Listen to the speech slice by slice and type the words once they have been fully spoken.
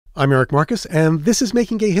I'm Eric Marcus, and this is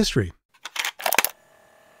Making Gay History.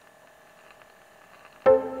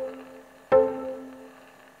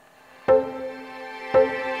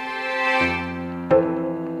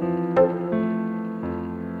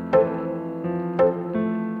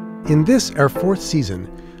 In this, our fourth season,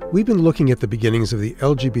 we've been looking at the beginnings of the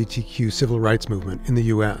LGBTQ civil rights movement in the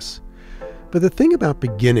U.S. But the thing about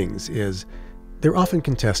beginnings is they're often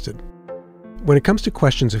contested. When it comes to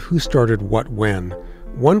questions of who started what when,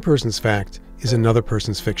 one person's fact is another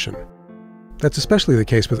person's fiction. That's especially the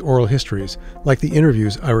case with oral histories, like the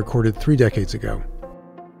interviews I recorded 3 decades ago.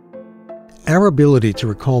 Our ability to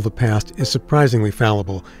recall the past is surprisingly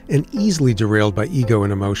fallible and easily derailed by ego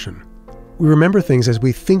and emotion. We remember things as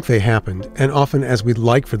we think they happened, and often as we'd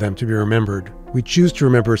like for them to be remembered. We choose to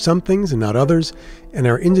remember some things and not others, and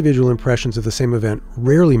our individual impressions of the same event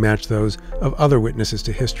rarely match those of other witnesses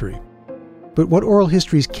to history. But what oral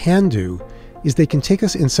histories can do is they can take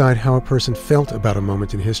us inside how a person felt about a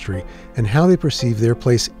moment in history and how they perceive their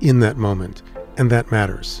place in that moment, and that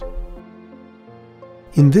matters.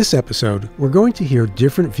 In this episode, we're going to hear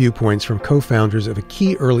different viewpoints from co-founders of a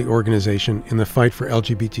key early organization in the fight for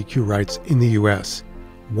LGBTQ rights in the U.S.,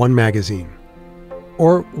 One Magazine.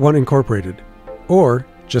 Or One Incorporated. Or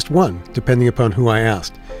just one, depending upon who I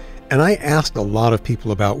asked. And I asked a lot of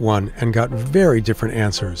people about One and got very different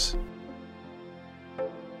answers.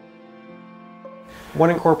 One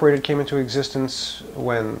Incorporated came into existence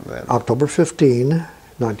when then? October 15,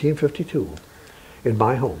 1952, in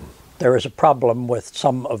my home. There is a problem with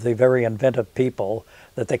some of the very inventive people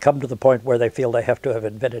that they come to the point where they feel they have to have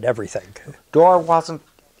invented everything. Dorr wasn't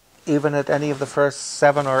even at any of the first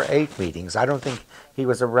 7 or 8 meetings. I don't think he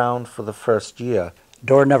was around for the first year.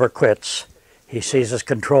 Dorr never quits. He seizes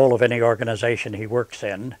control of any organization he works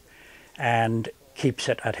in and keeps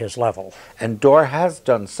it at his level. And Dorr has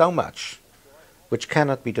done so much, which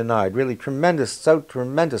cannot be denied, really so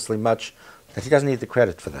tremendously much, that he doesn't need the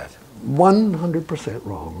credit for that. 100%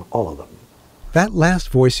 wrong, all of them. That last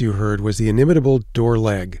voice you heard was the inimitable Dorr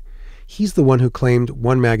Legg. He's the one who claimed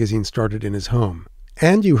One Magazine started in his home.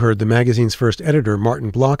 And you heard the magazine's first editor, Martin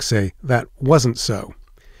Bloch, say that wasn't so.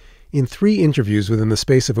 In 3 interviews within the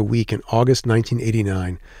space of a week in August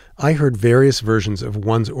 1989, I heard various versions of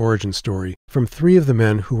One's origin story from 3 of the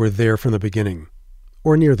men who were there from the beginning,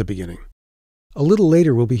 or near the beginning. A little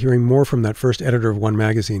later, we'll be hearing more from that first editor of One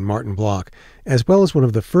Magazine, Martin Bloch, as well as one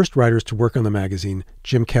of the first writers to work on the magazine,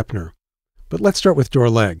 Jim Kepner. But let's start with Dorr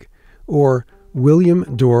Legg, or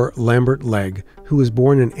William Dorr Lambert Legg, who was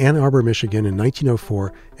born in Ann Arbor, Michigan in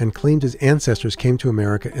 1904 and claimed his ancestors came to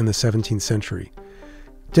America in the 17th century.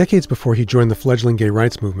 Decades before he joined the fledgling gay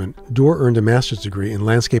rights movement, Dorr earned a master's degree in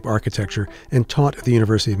landscape architecture and taught at the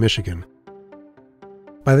University of Michigan.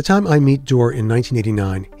 By the time I meet Dorr in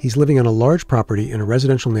 1989, he's living on a large property in a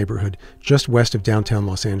residential neighborhood just west of downtown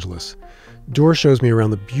Los Angeles. Dorr shows me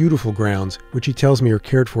around the beautiful grounds, which he tells me are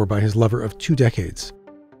cared for by his lover of 2 decades.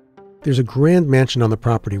 There's a grand mansion on the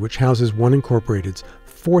property which houses One Incorporated's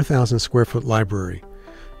 4,000 square foot library.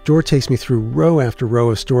 Dorr takes me through row after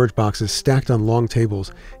row of storage boxes stacked on long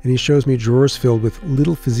tables, and he shows me drawers filled with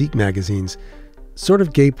little physique magazines, sort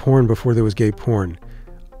of gay porn before there was gay porn.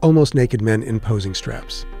 Almost naked men in posing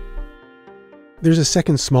straps. There's a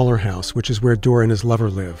second smaller house, which is where Dorr and his lover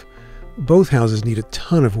live. Both houses need a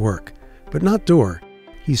ton of work, but not Dorr.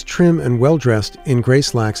 He's trim and well-dressed in gray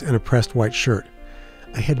slacks and a pressed white shirt.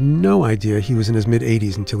 I had no idea he was in his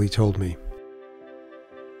mid-80s until he told me.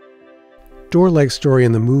 Dorr Legg's story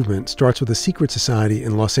in the movement starts with a secret society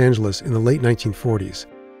in Los Angeles in the late 1940s.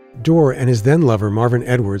 Dorr and his then-lover Marvin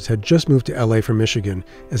Edwards had just moved to LA from Michigan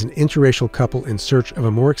as an interracial couple in search of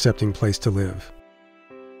a more accepting place to live.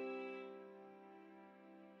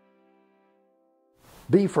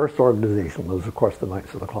 The first organization was, of course, the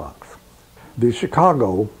Knights of the Clocks. The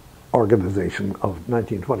Chicago organization of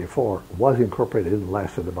 1924 was incorporated and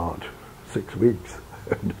lasted about 6 weeks.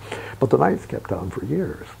 But the Knights kept on for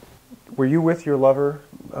years. Were you with your lover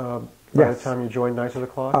by Yes. the time you joined Knights of the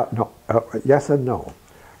Clock? No, yes and no.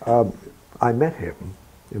 I met him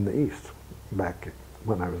in the East back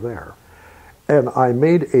when I was there. And I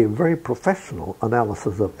made a very professional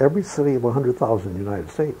analysis of every city of 100,000 in the United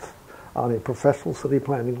States on a professional city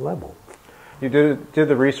planning level. You did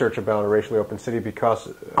the research about a racially open city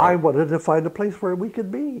because... I wanted to find a place where we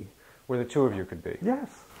could be. Where the 2 of you could be. Yes.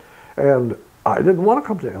 And I didn't want to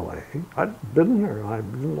come to L.A. I'd been here and I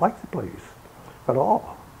didn't like the place at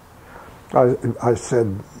all. I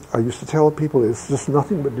said, I used to tell people it's just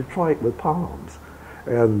nothing but Detroit with palms,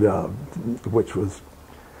 and which was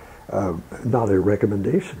not a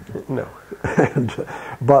recommendation. No.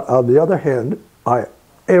 But on the other hand,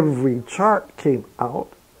 every chart came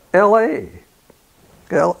out L.A.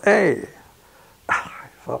 L.A. I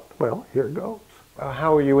thought, well, here it goes.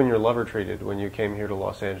 How were you and your lover treated when you came here to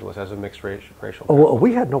Los Angeles as a mixed racial couple? Oh, well,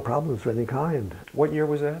 we had no problems of any kind. What year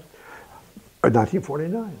was that?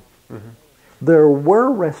 1949. There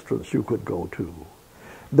were restaurants you could go to.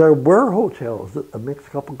 There were hotels that a mixed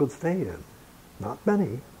couple could stay in. Not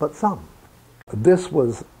many, but some. This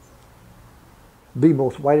was the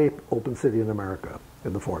most wide open city in America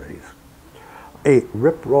in the 40s. A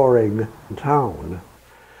rip-roaring town.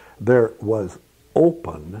 There was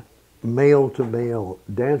open male-to-male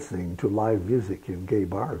dancing to live music in gay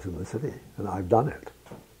bars in the city, and I've done it.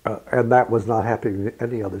 And that was not happening in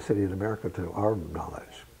any other city in America to our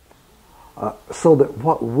knowledge. So that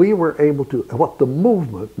what the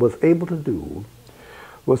movement was able to do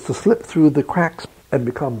was to slip through the cracks and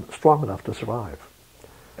become strong enough to survive.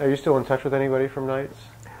 Are you still in touch with anybody from Knights?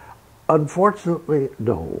 Unfortunately,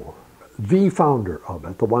 no. The founder of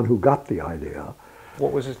it, the one who got the idea.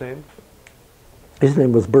 What was his name? His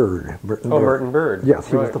name was Bird. Merton Bird. Yes,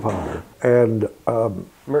 he was Right. the founder. And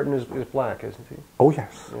Merton is black, isn't he? oh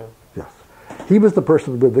yes, Yeah. yes. He was the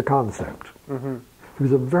person with the concept. He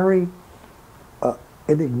was a very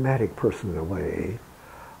enigmatic person in a way,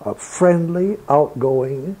 friendly,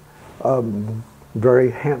 outgoing,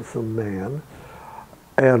 very handsome man,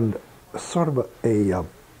 and sort of a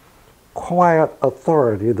quiet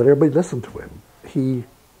authority that everybody listened to him. He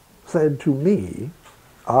said to me,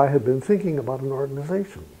 I had been thinking about an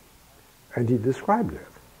organization, and he described it.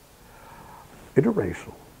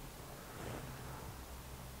 Interracial.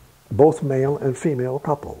 Both male and female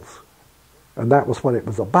couples. And that was what it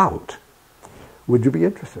was about. Would you be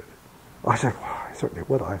interested? I said, well, I certainly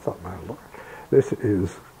would. I thought, my Lord, this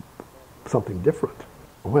is something different.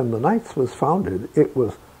 When the Knights was founded, it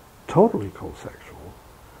was totally co-sexual.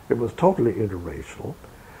 It was totally interracial.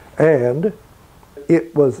 And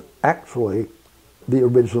it was actually the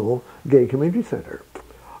original gay community center,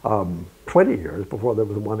 20 years before there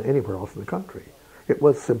was one anywhere else in the country. It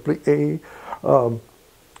was simply a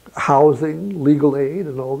housing, legal aid,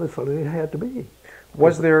 and all this, and it had to be.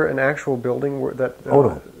 Was there an actual building where that?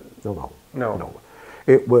 Oh no.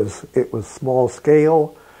 It was small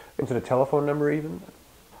scale. Was it a telephone number even?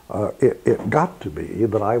 It got to be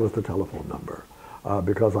that I was the telephone number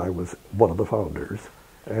because I was one of the founders,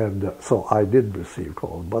 and so I did receive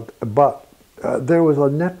calls. But there was a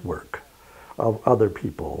network of other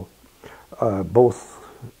people, both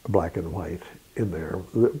black and white, in there.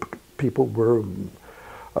 People were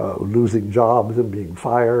losing jobs and being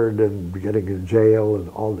fired and getting in jail and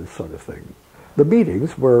all this sort of thing. The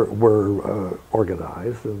meetings were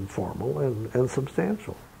organized and formal and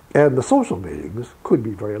substantial. And the social meetings could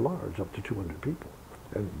be very large, up to 200 people,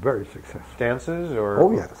 and very successful. Dances or?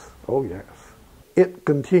 Oh yes, oh yes. It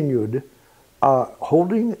continued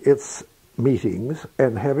holding its meetings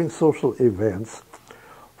and having social events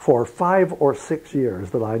for 5 or 6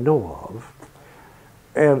 years that I know of.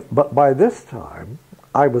 But by this time,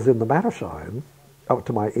 I was in the Mattershine up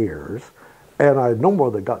to my ears, and I had no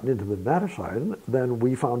more than gotten into the Mattershine than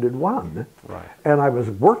we founded one. Right. And I was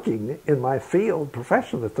working in my field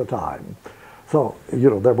profession at the time. So,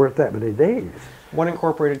 there weren't that many days. One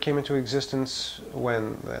Incorporated came into existence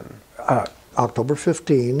when then? October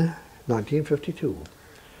 15, 1952,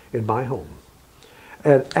 in my home.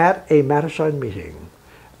 And at a Mattershine meeting,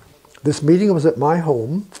 this meeting was at my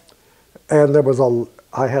home, and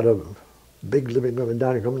I had a big living room and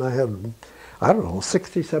dining room, and I had,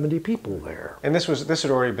 60, 70 people there. And this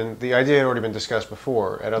had already been, the idea had already been discussed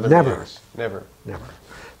before at other Never. meetings? Never.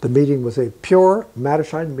 The meeting was a pure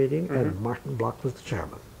Mattershine meeting, and Martin Block was the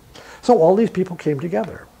chairman. So all these people came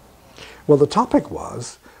together. Well, the topic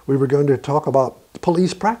was, we were going to talk about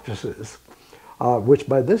police practices, which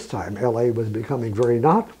by this time, LA was becoming very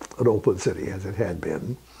not an open city as it had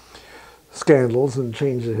been. Scandals and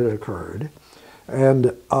changes had occurred.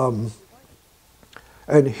 And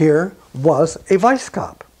here was a vice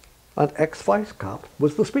cop. An ex-vice cop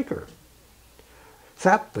was the speaker.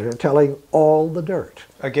 Sat there telling all the dirt.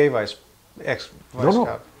 A gay ex-vice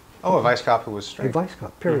cop? Oh, a vice cop who was straight. A vice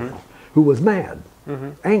cop, period. Who was mad,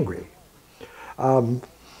 angry, and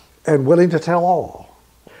willing to tell all.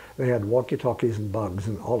 They had walkie-talkies and bugs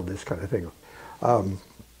and all of this kind of thing.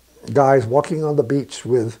 Guys walking on the beach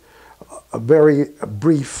with a very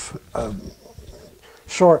brief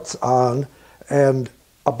shorts on and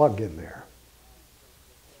a bug in there.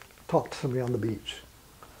 Talk to somebody on the beach.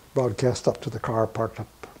 Broadcast up to the car parked up.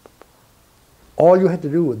 All you had to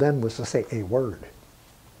do then was to say a word.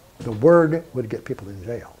 The word would get people in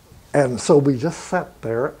jail. And so we just sat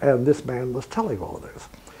there, and this man was telling all of this.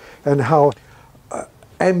 And how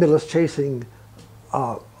ambulance chasing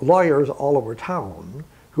lawyers all over town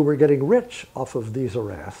who were getting rich off of these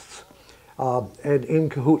arrests and in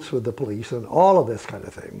cahoots with the police and all of this kind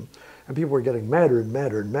of thing. And people were getting madder and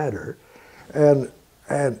madder and madder.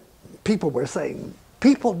 And people were saying,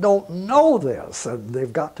 people don't know this, and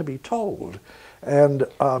they've got to be told. And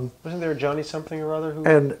wasn't there a Johnny something or other who?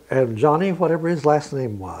 And Johnny, whatever his last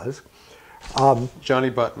name was, Johnny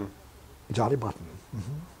Button. Johnny Button,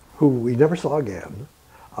 who we never saw again,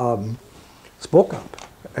 spoke up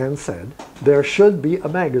and said there should be a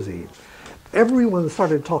magazine. Everyone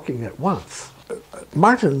started talking at once.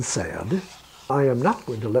 Martin said, I am not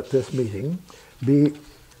going to let this meeting be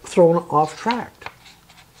thrown off track.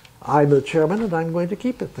 I'm the chairman and I'm going to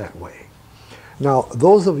keep it that way. Now,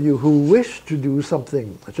 those of you who wish to do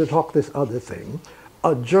something, to talk this other thing,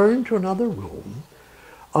 adjourn to another room,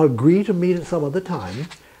 agree to meet at some other time,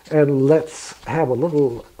 and let's have a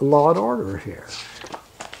little law and order here.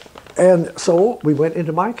 And so we went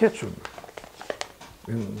into my kitchen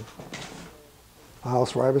in the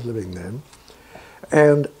house where I was living then,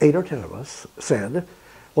 and 8 or 10 of us said,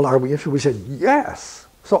 well, are we interested? We said, yes.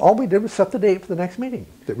 So all we did was set the date for the next meeting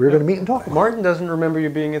that we were going to meet and talk about. Martin doesn't remember you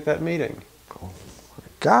being at that meeting. Oh,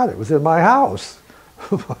 God, it was in my house.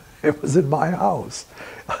 It was in my house.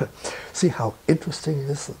 See how interesting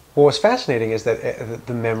this is? Well, what's fascinating is that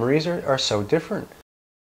the memories are so different.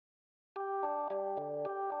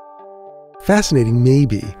 Fascinating,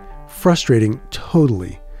 maybe. Frustrating,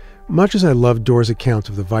 totally. Much as I loved Dorr's account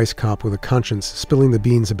of the vice cop with a conscience spilling the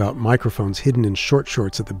beans about microphones hidden in short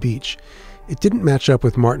shorts at the beach, it didn't match up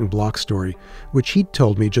with Martin Bloch's story, which he'd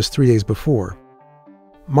told me just 3 days before.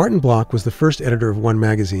 Martin Bloch was the first editor of One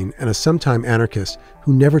magazine and a sometime anarchist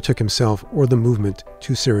who never took himself or the movement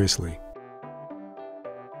too seriously.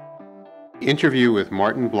 Interview with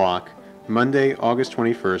Martin Bloch, Monday, August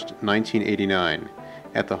 21st, 1989,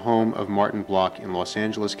 at the home of Martin Bloch in Los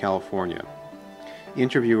Angeles, California.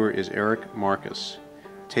 Interviewer is Eric Marcus.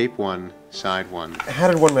 Tape 1, Side 1. How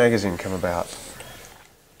did One magazine come about?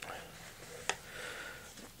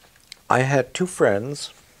 I had 2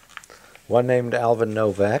 friends, one named Alvin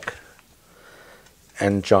Novak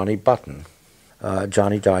and Johnny Button.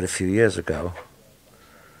 Johnny died a few years ago.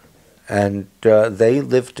 And they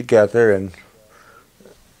lived together in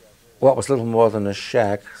what was little more than a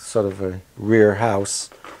shack, sort of a rear house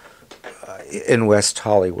in West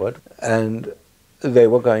Hollywood. And they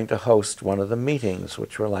were going to host one of the meetings,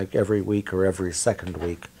 which were like every week or every second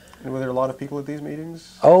week. And were there a lot of people at these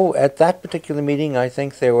meetings? Oh, at that particular meeting, I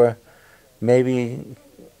think there were maybe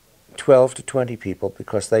 12 to 20 people,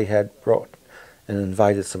 because they had brought and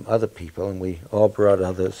invited some other people, and we all brought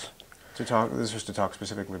others. To talk. This was to talk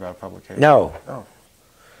specifically about publication. No. Oh.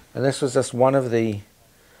 And this was just one of the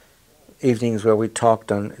evenings where we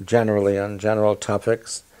talked generally on general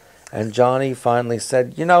topics. And Johnny finally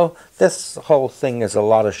said, you know, this whole thing is a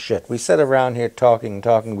lot of shit. We sit around here talking,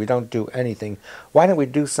 we don't do anything. Why don't we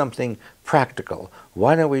do something practical?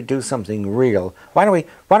 Why don't we do something real? Why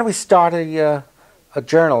don't we start a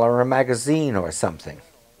journal or a magazine or something?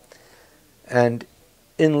 And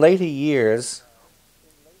in later years,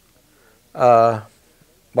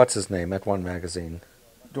 what's his name at One magazine?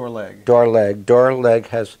 Dorr Legg. Dorr Legg. Dorr Legg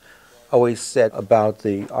has always said about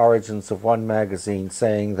the origins of One magazine,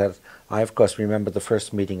 saying that, I of course remember the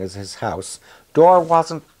first meeting as his house. Dorr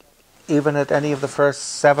wasn't even at any of the first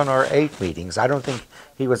 7 or 8 meetings. I don't think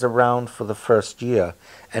he was around for the first year.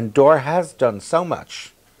 And Dorr has done so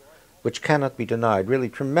much, which cannot be denied,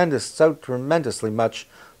 really so tremendously much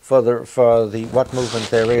for the what movement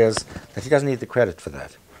there is, that he doesn't need the credit for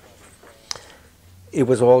that. It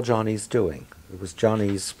was all Johnny's doing. It was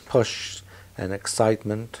Johnny's push and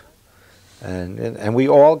excitement. And we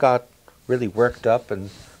all got really worked up and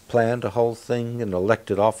planned a whole thing and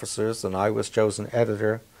elected officers, and I was chosen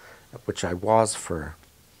editor, which I was for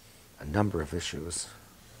a number of issues.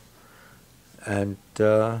 And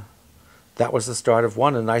that was the start of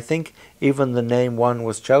One, and I think even the name One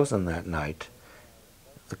was chosen that night.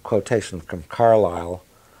 The quotation from Carlyle,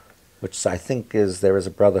 which I think is, there is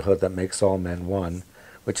a brotherhood that makes all men one,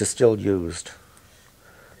 which is still used.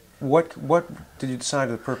 What did you decide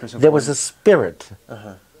the purpose of There One? was a spirit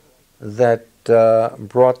that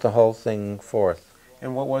brought the whole thing forth.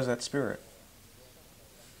 And what was that spirit?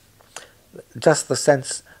 Just the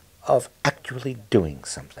sense of actually doing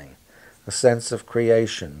something, a sense of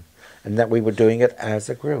creation, and that we were doing it as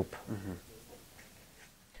a group. Mm-hmm.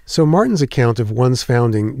 So Martin's account of One's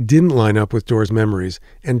founding didn't line up with Dorr's memories,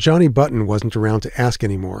 and Johnny Button wasn't around to ask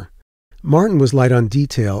anymore. Martin was light on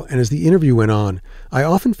detail, and as the interview went on, I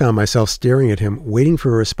often found myself staring at him, waiting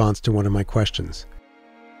for a response to one of my questions.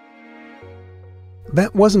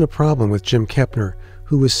 That wasn't a problem with Jim Kepner,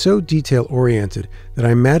 who was so detail-oriented that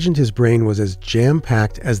I imagined his brain was as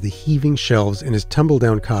jam-packed as the heaving shelves in his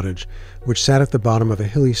tumble-down cottage, which sat at the bottom of a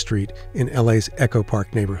hilly street in LA's Echo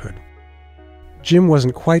Park neighborhood. Jim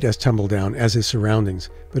wasn't quite as tumble-down as his surroundings,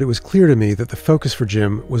 but it was clear to me that the focus for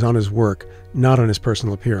Jim was on his work, not on his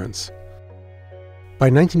personal appearance. By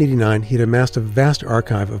 1989, he had amassed a vast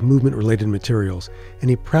archive of movement-related materials, and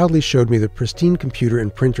he proudly showed me the pristine computer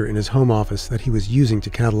and printer in his home office that he was using to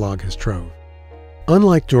catalog his trove.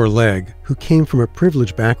 Unlike Dorr Legg, who came from a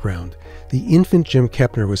privileged background, the infant Jim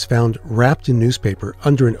Kepner was found wrapped in newspaper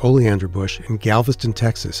under an oleander bush in Galveston,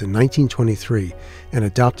 Texas in 1923 and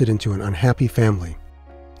adopted into an unhappy family.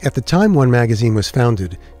 At the time One Magazine was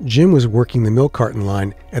founded, Jim was working the milk carton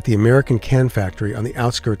line at the American Can Factory on the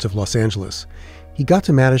outskirts of Los Angeles. He got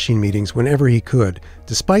to Mattachine meetings whenever he could,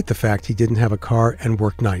 despite the fact he didn't have a car and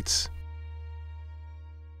worked nights.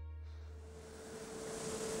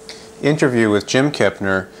 Interview with Jim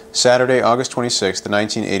Kepner, Saturday, August 26,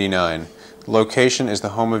 1989. Location is the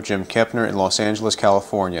home of Jim Kepner in Los Angeles,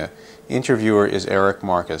 California. Interviewer is Eric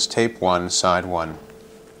Marcus. Tape 1, Side 1.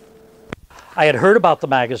 I had heard about the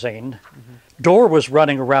magazine. Dorr was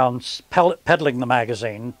running around peddling the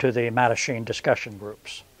magazine to the Mattachine discussion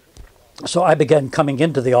groups. So I began coming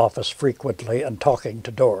into the office frequently and talking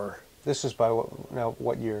to Dorr. This is by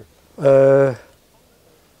what year?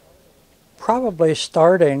 Probably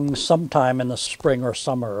starting sometime in the spring or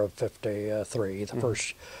summer of '53, the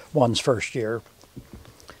first year.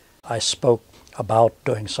 I spoke about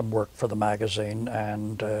doing some work for the magazine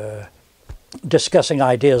and discussing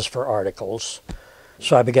ideas for articles.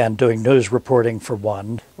 So I began doing news reporting for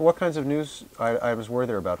one. What kinds of news items were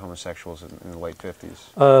there about homosexuals in the late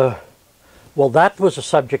 50s? Well, that was a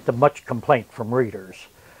subject of much complaint from readers.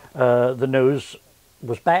 The news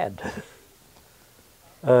was bad.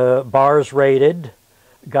 Bars raided,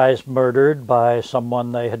 guys murdered by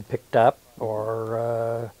someone they had picked up,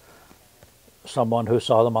 or someone who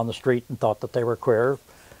saw them on the street and thought that they were queer.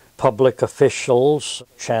 Public officials,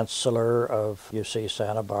 Chancellor of UC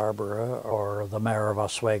Santa Barbara or the Mayor of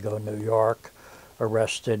Oswego, New York,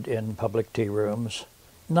 arrested in public tea rooms.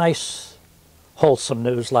 Nice, wholesome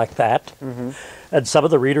news like that. And some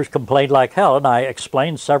of the readers complained like hell, and I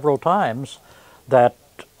explained several times that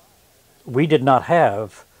we did not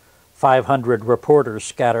have 500 reporters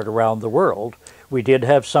scattered around the world. We did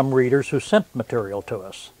have some readers who sent material to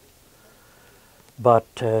us. But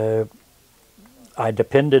I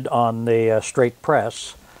depended on the straight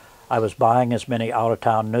press. I was buying as many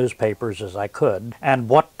out-of-town newspapers as I could. And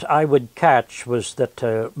what I would catch was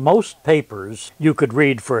that most papers you could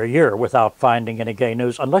read for a year without finding any gay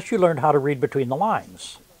news, unless you learned how to read between the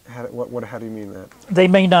lines. How do you mean that? They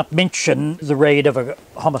may not mention the raid of a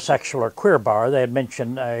homosexual or queer bar. They'd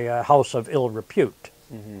mention a house of ill repute.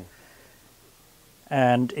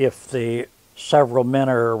 And if the several men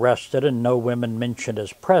are arrested and no women mentioned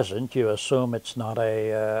as present, you assume it's not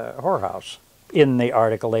a whorehouse. In the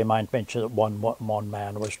article, they might mention that one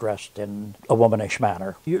man was dressed in a womanish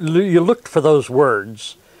manner. You looked for those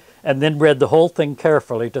words and then read the whole thing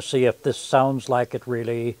carefully to see if this sounds like it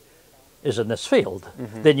really is in this field.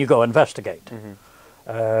 Then you go investigate.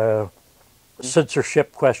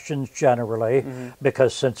 Censorship questions generally,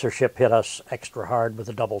 because censorship hit us extra hard with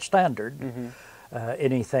a double standard.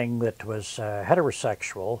 Anything that was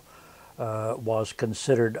heterosexual was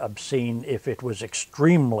considered obscene if it was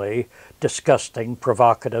extremely disgusting,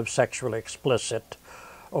 provocative, sexually explicit,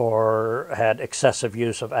 or had excessive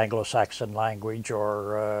use of Anglo-Saxon language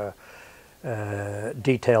or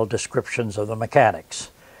detailed descriptions of the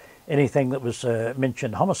mechanics. Anything that was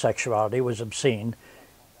mentioned homosexuality was obscene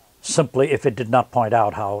simply if it did not point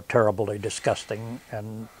out how terribly disgusting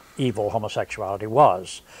and evil homosexuality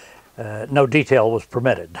was. No detail was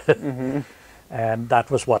permitted. And that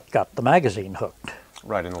was what got the magazine hooked.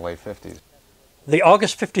 Right, in the late 50s. The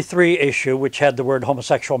August '53 issue, which had the word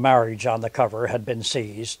homosexual marriage on the cover, had been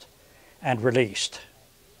seized and released.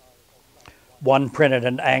 One printed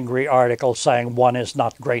an angry article saying one is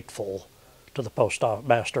not grateful to the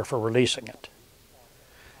postmaster for releasing it.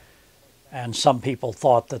 And some people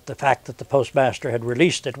thought that the fact that the postmaster had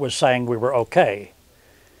released it was saying we were okay.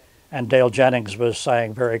 And Dale Jennings was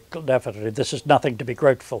saying very definitely, this is nothing to be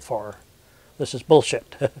grateful for. This is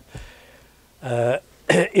bullshit.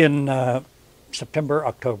 In September,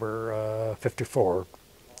 October '54,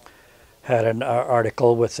 had an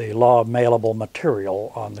article with the law of mailable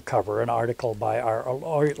material on the cover, an article by our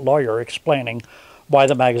lawyer explaining why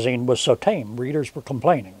the magazine was so tame. Readers were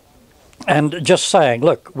complaining. And just saying,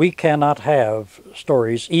 look, we cannot have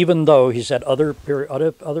stories, even though he said other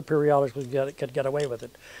periodicals could get away with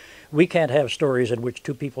it. We can't have stories in which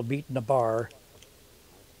two people meet in a bar,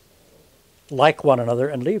 like one another,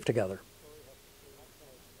 and leave together.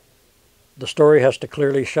 The story has to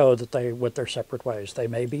clearly show that they went their separate ways. They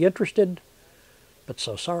may be interested, but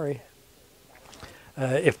so sorry.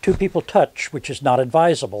 If two people touch, which is not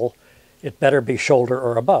advisable, it better be shoulder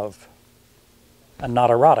or above, and not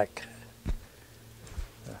erotic.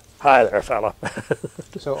 Hi there, fella.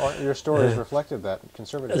 So your stories reflected that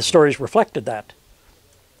conservatism. The stories reflected that.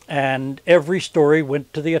 And every story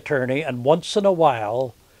went to the attorney, and once in a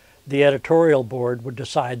while, the editorial board would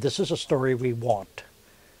decide this is a story we want.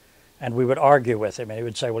 And we would argue with him, and he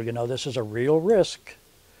would say, well, you know, this is a real risk,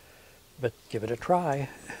 but give it a try.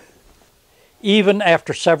 Even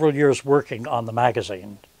after several years working on the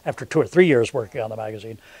magazine, after 2 or 3 years working on the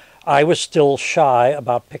magazine, I was still shy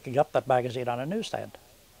about picking up that magazine on a newsstand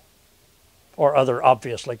or other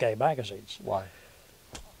obviously gay magazines. Why?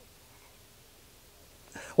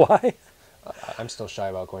 Why? I'm still shy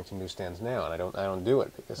about going to newsstands now, and I don't do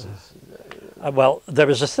it because it's... Well, there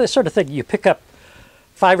was this sort of thing, you pick up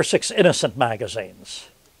 5 or 6 innocent magazines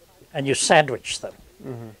and you sandwich them.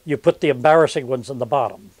 Mm-hmm. You put the embarrassing ones in the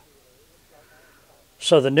bottom.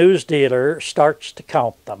 So the news dealer starts to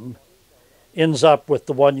count them, ends up with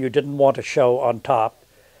the one you didn't want to show on top.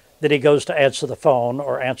 Then he goes to answer the phone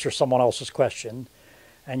or answer someone else's question,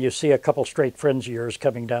 and you see a couple straight friends of yours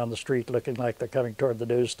coming down the street looking like they're coming toward the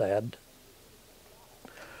newsstand.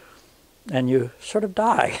 And you sort of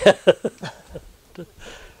die.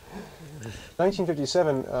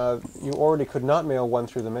 1957, you already could not mail one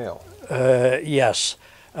through the mail. Yes.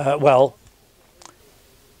 Well,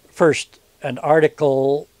 first, an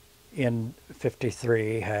article in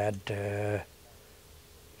 '53 had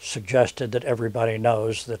suggested that everybody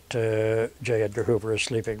knows that J. Edgar Hoover is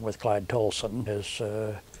sleeping with Clyde Tolson, his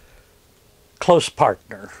close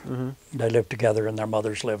partner. Mm-hmm. They lived together and their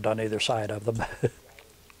mothers lived on either side of them.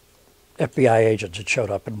 FBI agents had showed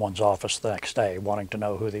up in one's office the next day wanting to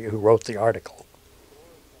know who wrote the article.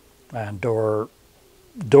 And Dorr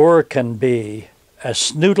can be as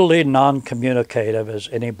snootily non-communicative as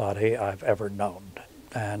anybody I've ever known.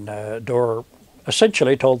 And Dorr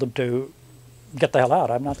essentially told them to get the hell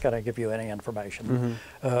out. I'm not going to give you any information.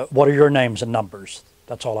 Mm-hmm. What are your names and numbers?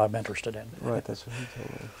 That's all I'm interested in. Right, that's what he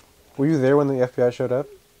told me. Were you there when the FBI showed up?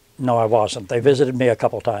 No, I wasn't. They visited me a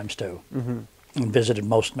couple times too, mm-hmm. and visited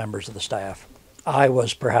most members of the staff. I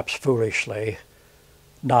was perhaps foolishly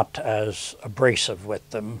not as abrasive with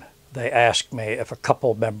them. They asked me if a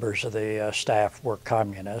couple members of the staff were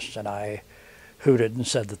communists, and I hooted and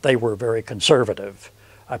said that they were very conservative.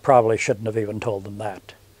 I probably shouldn't have even told them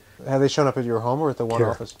that. Have they shown up at your home or at the one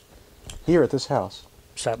office? Here at this house?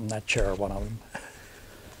 Sat in that chair, one of them.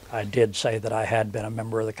 I did say that I had been a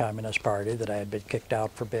member of the Communist Party, that I had been kicked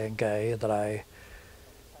out for being gay, that I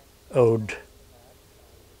owed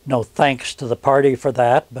no thanks to the party for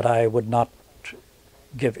that, but I would not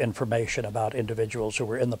give information about individuals who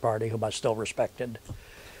were in the party whom I still respected.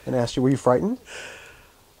 And asked you, were you frightened?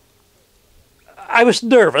 I was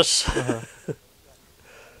nervous. Uh-huh.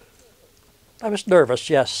 I was nervous,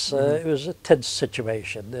 yes. Mm-hmm. It was a tense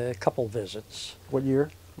situation, a couple visits. What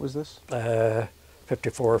year was this?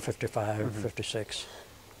 54, 55, mm-hmm. 56.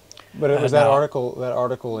 But it was that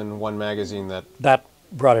article in one magazine that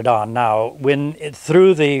brought it on. Now,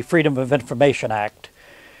 through the Freedom of Information Act,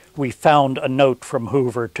 we found a note from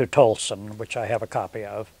Hoover to Tolson, which I have a copy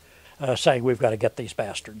of, saying we've got to get these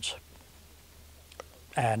bastards.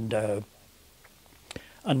 And a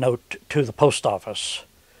note to the post office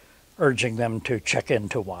urging them to check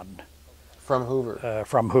into one. From Hoover?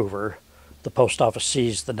 From Hoover. The post office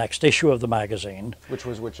seized the next issue of the magazine. Which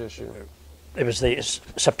was which issue? It was the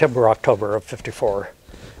September-October of '54,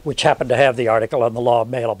 which happened to have the article on the law of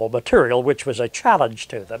mailable material, which was a challenge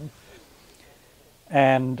to them.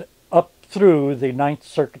 And up through the Ninth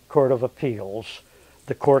Circuit Court of Appeals,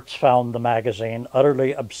 the courts found the magazine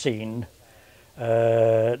utterly obscene,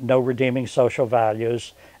 no redeeming social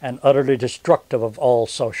values, and utterly destructive of all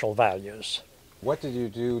social values. What did you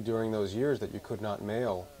do during those years that you could not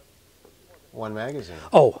mail one magazine?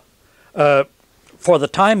 Oh, for the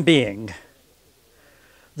time being,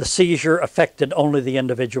 the seizure affected only the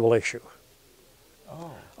individual issue.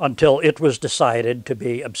 Oh. Until it was decided to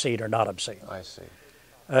be obscene or not obscene. I see.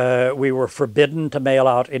 We were forbidden to mail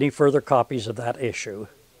out any further copies of that issue.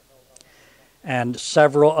 And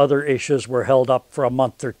several other issues were held up for a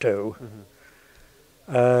month or two.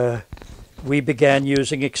 Mm-hmm. We began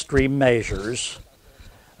using extreme measures.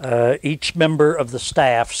 Each member of the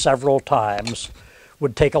staff several times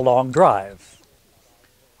would take a long drive.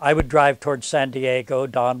 I would drive toward San Diego,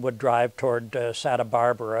 Don would drive toward Santa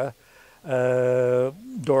Barbara,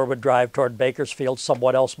 Dorr would drive toward Bakersfield.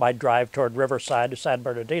 Someone else might drive toward Riverside or San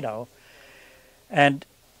Bernardino. And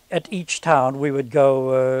at each town, we would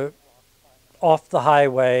go off the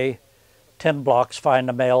highway 10 blocks, find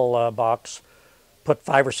a mail box, put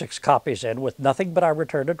 5 or 6 copies in with nothing but our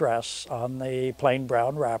return address on the plain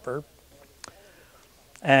brown wrapper,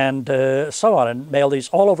 and so on, and mail these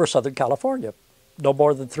all over Southern California. No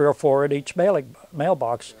more than 3 or 4 in each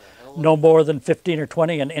mailbox, no more than 15 or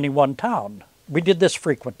 20 in any one town. We did this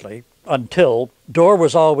frequently until Dorr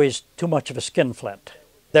was always too much of a skinflint.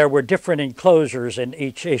 There were different enclosures in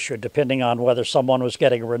each issue depending on whether someone was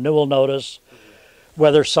getting a renewal notice,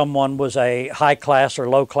 whether someone was a high-class or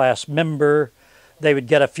low-class member. They would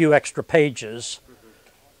get a few extra pages.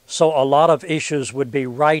 So a lot of issues would be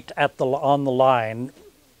right at on the line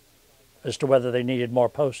as to whether they needed more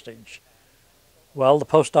postage. Well, the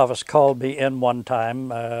post office called me in one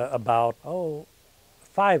time about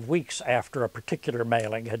 5 weeks after a particular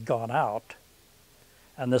mailing had gone out.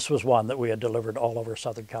 And this was one that we had delivered all over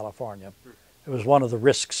Southern California. It was one of the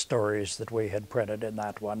risk stories that we had printed in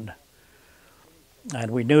that one.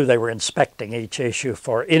 And we knew they were inspecting each issue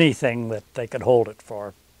for anything that they could hold it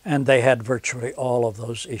for. And they had virtually all of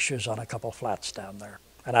those issues on a couple flats down there.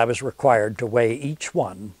 And I was required to weigh each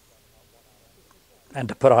one and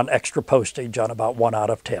to put on extra postage on about 1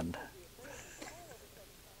 out of 10.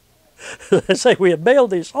 They say we had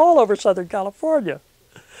mailed these all over Southern California.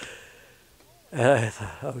 And I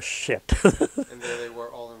thought, oh shit. And there they were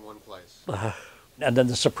all in one place. And then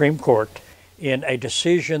the Supreme Court, in a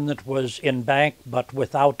decision that was in bank but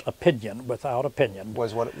without opinion.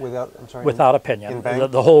 Was what without? I'm sorry. Without opinion. In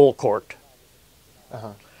bank? The whole court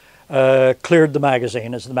Uh-huh. cleared the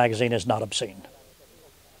magazine, as the magazine is not obscene.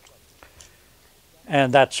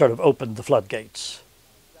 And that sort of opened the floodgates.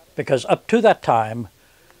 Because up to that time,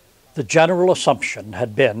 the general assumption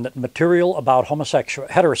had been that material about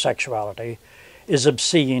heterosexuality is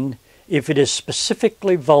obscene if it is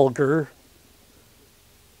specifically vulgar,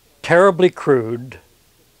 terribly crude,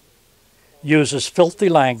 uses filthy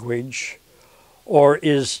language, or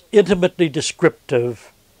is intimately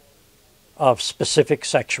descriptive of specific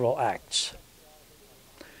sexual acts.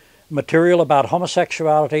 Material about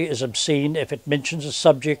homosexuality is obscene if it mentions a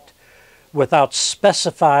subject without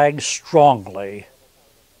specifying strongly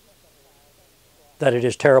that it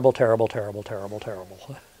is terrible, terrible, terrible, terrible,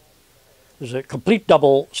 terrible. There's a complete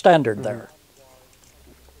double standard there.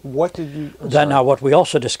 What did you... Now, what we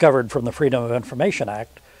also discovered from the Freedom of Information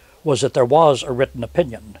Act was that there was a written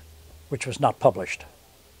opinion, which was not published,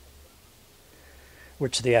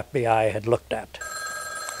 which the FBI had looked at.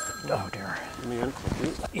 Oh, dear.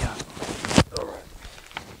 Yeah.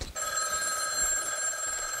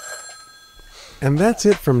 And that's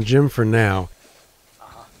it from Jim for now.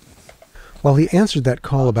 While he answered that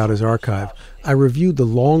call about his archive, I reviewed the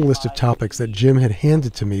long list of topics that Jim had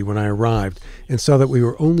handed to me when I arrived and saw that we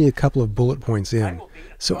were only a couple of bullet points in,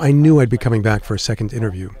 so I knew I'd be coming back for a second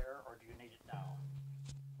interview.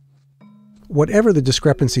 Whatever the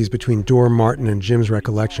discrepancies between Dorr, Martin, and Jim's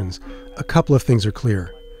recollections, a couple of things are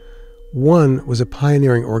clear. One was a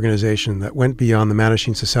pioneering organization that went beyond the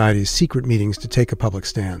Mattachine Society's secret meetings to take a public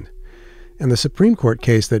stand. And the Supreme Court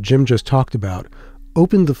case that Jim just talked about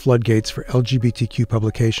opened the floodgates for LGBTQ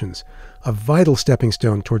publications, a vital stepping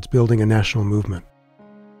stone towards building a national movement.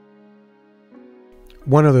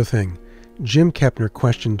 One other thing. Jim Kepner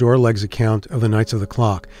questioned Dorr Legg's account of the Knights of the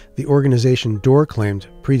Clock, the organization Dorr claimed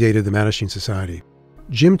predated the Mattachine Society.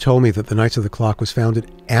 Jim told me that the Knights of the Clock was founded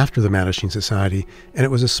after the Mattachine Society, and it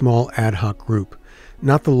was a small ad hoc group,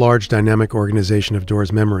 not the large dynamic organization of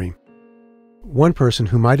Dorr's memory. One person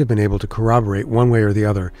who might have been able to corroborate one way or the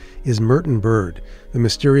other is Merton Bird, the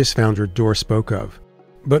mysterious founder Dorr spoke of.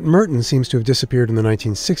 But Merton seems to have disappeared in the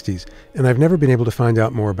 1960s, and I've never been able to find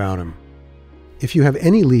out more about him. If you have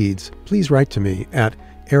any leads, please write to me at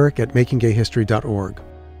eric@makinggayhistory.org.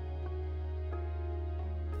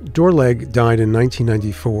 Dorr Legg died in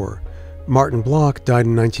 1994. Martin Block died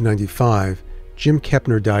in 1995. Jim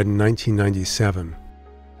Kepner died in 1997.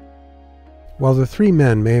 While the three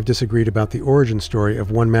men may have disagreed about the origin story of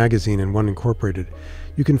One Magazine and One Incorporated,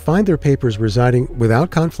 you can find their papers residing without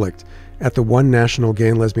conflict at the One National Gay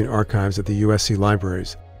and Lesbian Archives at the USC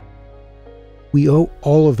Libraries. We owe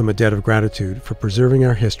all of them a debt of gratitude for preserving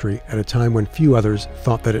our history at a time when few others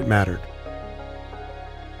thought that it mattered.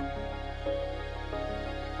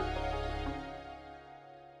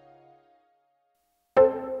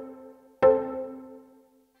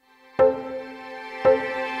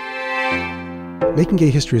 Making Gay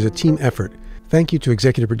History is a team effort. Thank you to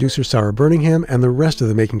executive producer Sarah Birmingham and the rest of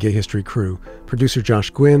the Making Gay History crew. Producer Josh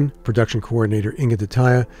Gwynn, production coordinator Inga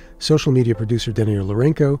Detaya, social media producer Daniel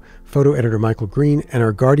Lorenko, photo editor Michael Green, and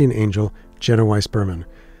our guardian angel, Jenna Weiss-Berman.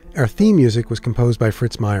 Our theme music was composed by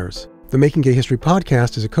Fritz Myers. The Making Gay History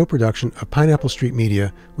podcast is a co-production of Pineapple Street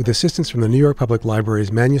Media with assistance from the New York Public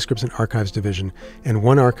Library's Manuscripts and Archives Division and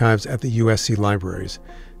One Archives at the USC Libraries.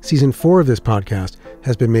 Season 4 of this podcast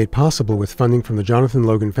has been made possible with funding from the Jonathan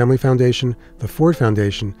Logan Family Foundation, the Ford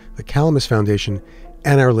Foundation, the Calamus Foundation,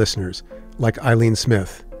 and our listeners, like Eileen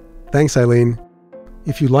Smith. Thanks, Eileen.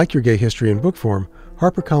 If you like your gay history in book form,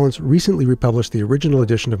 HarperCollins recently republished the original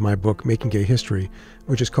edition of my book, Making Gay History,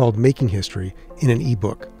 which is called Making History, in an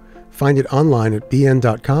ebook. Find it online at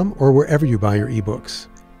bn.com or wherever you buy your ebooks.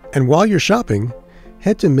 And while you're shopping,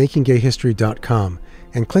 head to makinggayhistory.com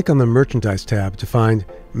and click on the Merchandise tab to find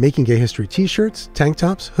Making Gay History t-shirts, tank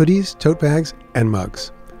tops, hoodies, tote bags, and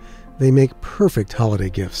mugs. They make perfect holiday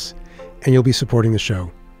gifts, and you'll be supporting the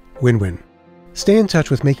show. Win-win. Stay in touch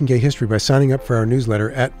with Making Gay History by signing up for our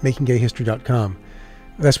newsletter at makinggayhistory.com.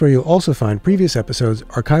 That's where you'll also find previous episodes,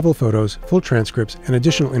 archival photos, full transcripts, and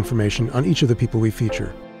additional information on each of the people we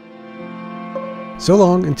feature. So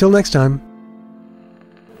long, until next time.